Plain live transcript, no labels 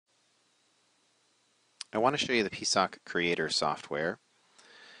I want to show you the PSOC Creator software.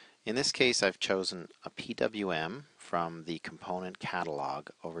 In this case, I've chosen a PWM from the component catalog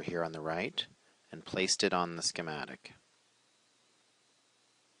over here on the right and placed it on the schematic.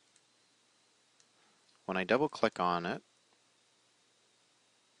 When I double click on it,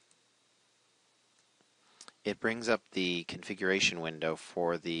 it brings up the configuration window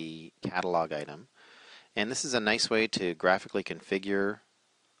for the catalog item. And this is a nice way to graphically configure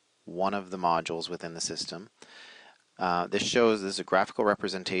one of the modules within the system. This is a graphical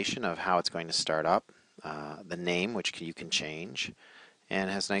representation of how it's going to start up, the name, which you can change, and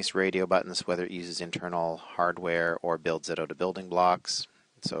it has nice radio buttons whether it uses internal hardware or builds it out of building blocks.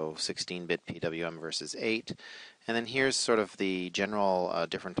 So 16-bit PWM versus 8. And then here's sort of the general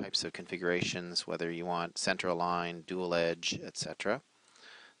different types of configurations, whether you want center align, dual edge, etc.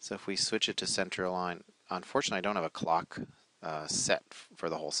 So if we switch it to center align, unfortunately I don't have a clock set for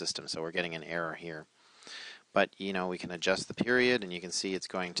the whole system, so we're getting an error here. But we can adjust the period, and you can see it's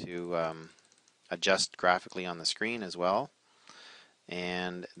going to adjust graphically on the screen as well.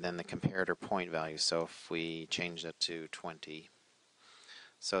 And then the comparator point value. So if we change that to 20,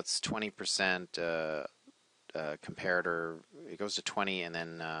 so it's 20% comparator. It goes to 20, and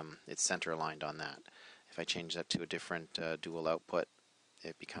then it's center aligned on that. If I change that to a different dual output,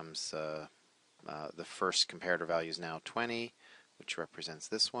 it becomes the first comparator value is now 20, which represents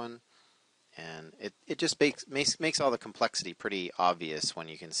this one. And it just makes all the complexity pretty obvious when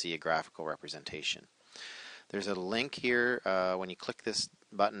you can see a graphical representation. There's a link here. When you click this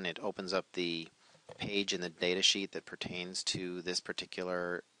button, it opens up the page in the datasheet that pertains to this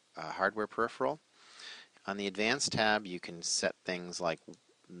particular hardware peripheral. On the Advanced tab, you can set things like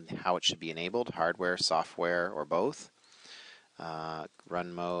how it should be enabled, hardware, software, or both,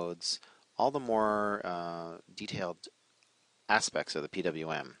 run modes, all the more detailed aspects of the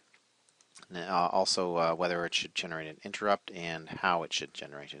PWM. Also whether it should generate an interrupt and how it should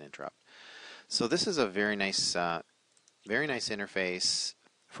generate an interrupt. So this is a very nice interface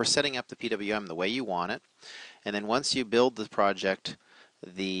for setting up the PWM the way you want it. And then once you build the project,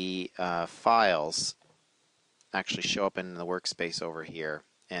 the files actually show up in the workspace over here,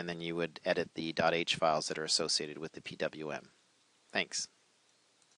 and then you would edit the .h files that are associated with the PWM. Thanks.